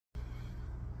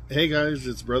Hey guys,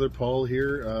 it's Brother Paul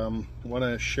here. I want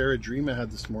to share a dream I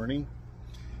had this morning.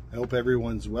 I hope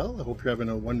everyone's well. I hope you're having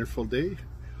a wonderful day.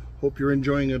 Hope you're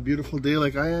enjoying a beautiful day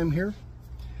like I am here.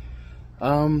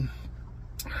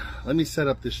 Let me set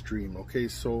up this dream. Okay,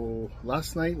 so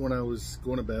last night when I was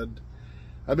going to bed,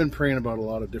 I've been praying about a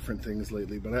lot of different things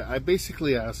lately, but I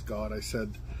basically asked God, I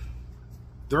said,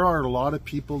 there are a lot of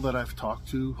people that I've talked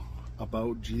to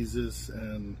about Jesus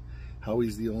and how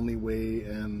he's the only way,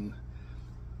 and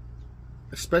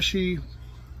especially,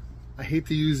 I hate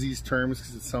to use these terms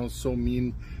because it sounds so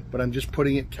mean, but I'm just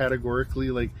putting it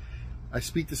categorically. Like, I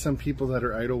speak to some people that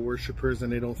are idol worshipers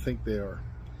and they don't think they are.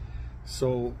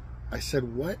 So I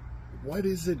said, what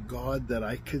is it, God, that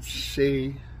I could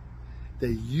say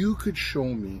that you could show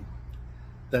me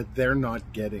that they're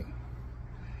not getting?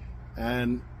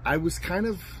 And I was kind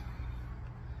of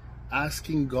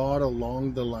asking God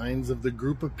along the lines of the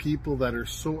group of people that are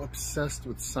so obsessed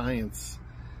with science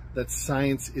that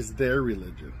science is their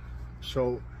religion.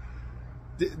 So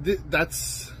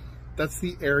that's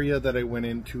the area that I went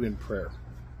into in prayer.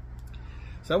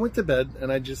 So I went to bed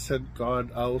and I just said, God,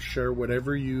 I'll share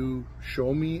whatever you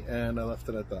show me, and I left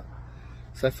it at that.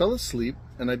 So I fell asleep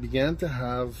and I began to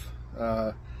have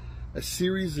a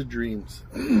series of dreams.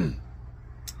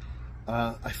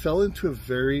 I fell into a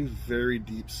very, very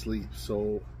deep sleep.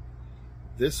 So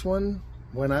this one,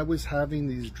 when I was having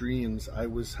these dreams, I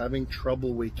was having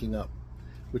trouble waking up,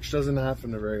 which doesn't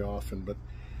happen very often. But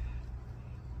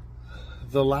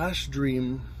the last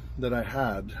dream that I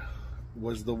had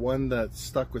was the one that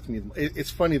stuck with me. It's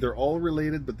funny, they're all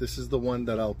related, but this is the one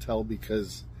that I'll tell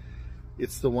because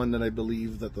it's the one that I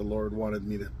believe that the Lord wanted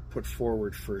me to put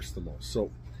forward first the most. So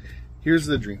here's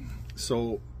the dream.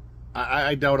 So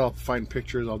I doubt I'll find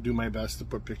pictures. I'll do my best to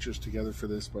put pictures together for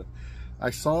this, but I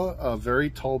saw a very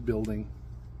tall building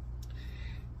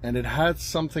and it had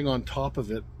something on top of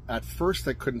it. At first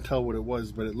I couldn't tell what it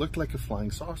was, but it looked like a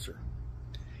flying saucer.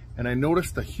 And I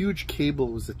noticed a huge cable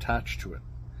was attached to it.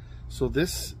 So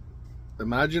this,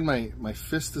 imagine my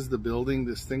fist is the building,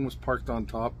 this thing was parked on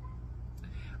top.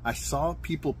 I saw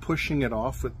people pushing it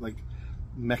off with like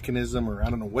mechanism, or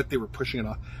I don't know what they were pushing it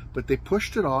off, but they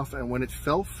pushed it off, and when it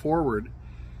fell forward,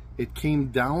 it came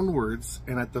downwards,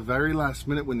 and at the very last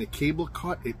minute when the cable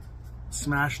caught, it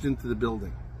smashed into the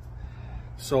building.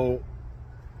 So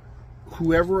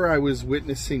whoever I was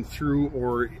witnessing through,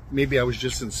 or maybe I was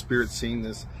just in spirit seeing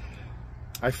this,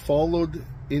 I followed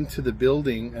into the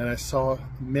building and I saw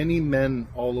many men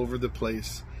all over the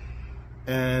place,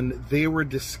 and they were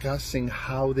discussing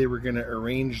how they were going to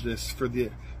arrange this for the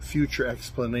future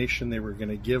explanation they were going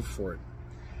to give for it.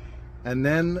 And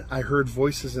then I heard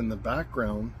voices in the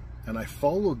background and I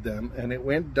followed them, and it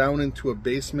went down into a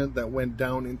basement that went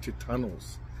down into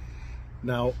tunnels.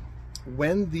 Now,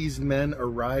 when these men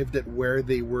arrived at where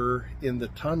they were in the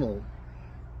tunnel,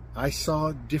 I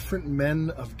saw different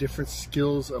men of different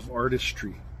skills of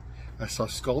artistry. I saw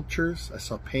sculptures, I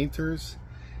saw painters,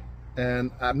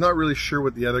 and I'm not really sure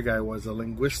what the other guy was, a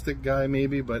linguistic guy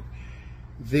maybe, but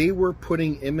they were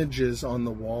putting images on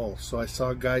the wall. So I saw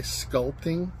a guy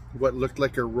sculpting what looked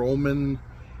like a Roman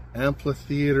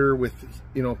amphitheater with,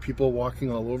 you know, people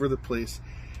walking all over the place.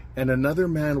 And another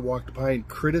man walked by and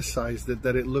criticized it,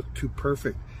 that it looked too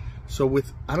perfect. So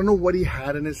with, I don't know what he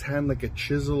had in his hand, like a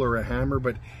chisel or a hammer,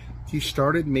 but he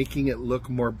started making it look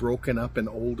more broken up and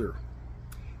older.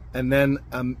 And then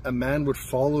a man would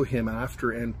follow him after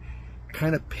and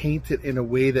kind of paint it in a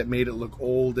way that made it look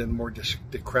old and more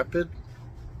decrepit.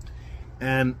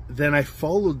 And then I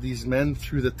followed these men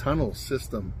through the tunnel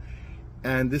system,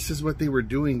 and this is what they were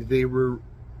doing. They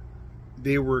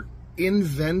were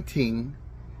inventing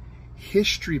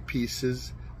history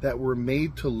pieces that were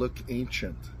made to look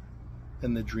ancient.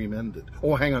 And the dream ended.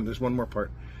 Oh, hang on, there's one more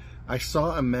part. I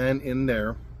saw a man in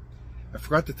there. I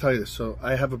forgot to tell you this. So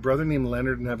I have a brother named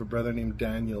Leonard and I have a brother named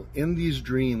Daniel. In these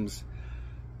dreams,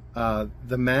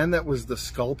 the man that was the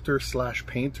sculptor slash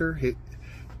painter,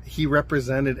 he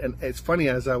represented, and it's funny,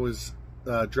 as I was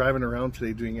driving around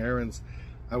today doing errands,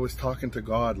 I was talking to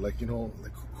God, like, you know,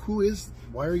 like,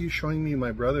 why are you showing me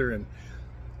my brother?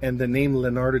 And the name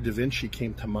Leonardo da Vinci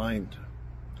came to mind.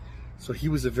 So he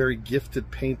was a very gifted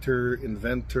painter,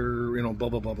 inventor, you know, blah,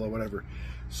 blah, blah, blah, whatever.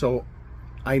 So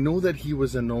I know that he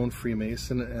was a known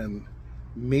Freemason, and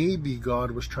maybe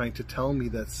God was trying to tell me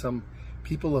that some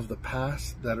people of the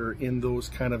past that are in those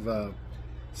kind of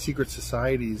secret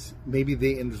societies, maybe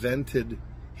they invented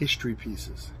history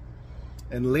pieces.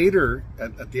 And later,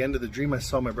 at the end of the dream, I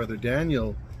saw my brother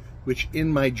Daniel, which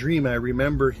in my dream, I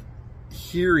remember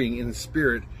hearing in the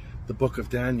spirit the book of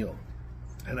Daniel.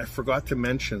 And I forgot to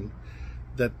mention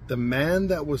that the man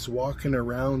that was walking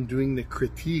around doing the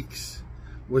critiques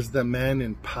was the man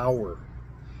in power.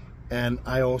 And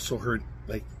I also heard,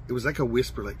 like, it was like a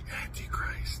whisper, like,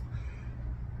 Antichrist.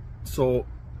 So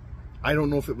I don't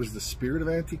know if it was the spirit of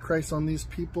Antichrist on these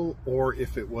people, or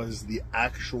if it was the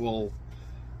actual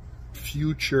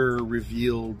future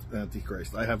revealed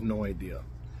Antichrist. I have no idea.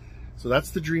 So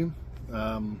that's the dream.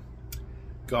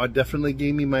 God definitely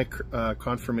gave me my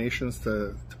confirmations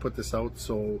to put this out.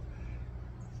 So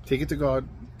take it to God.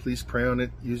 Please pray on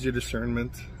it. Use your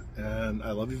discernment. And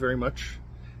I love you very much.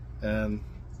 And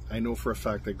I know for a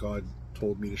fact that God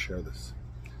told me to share this.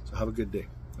 So have a good day.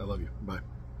 I love you. Bye.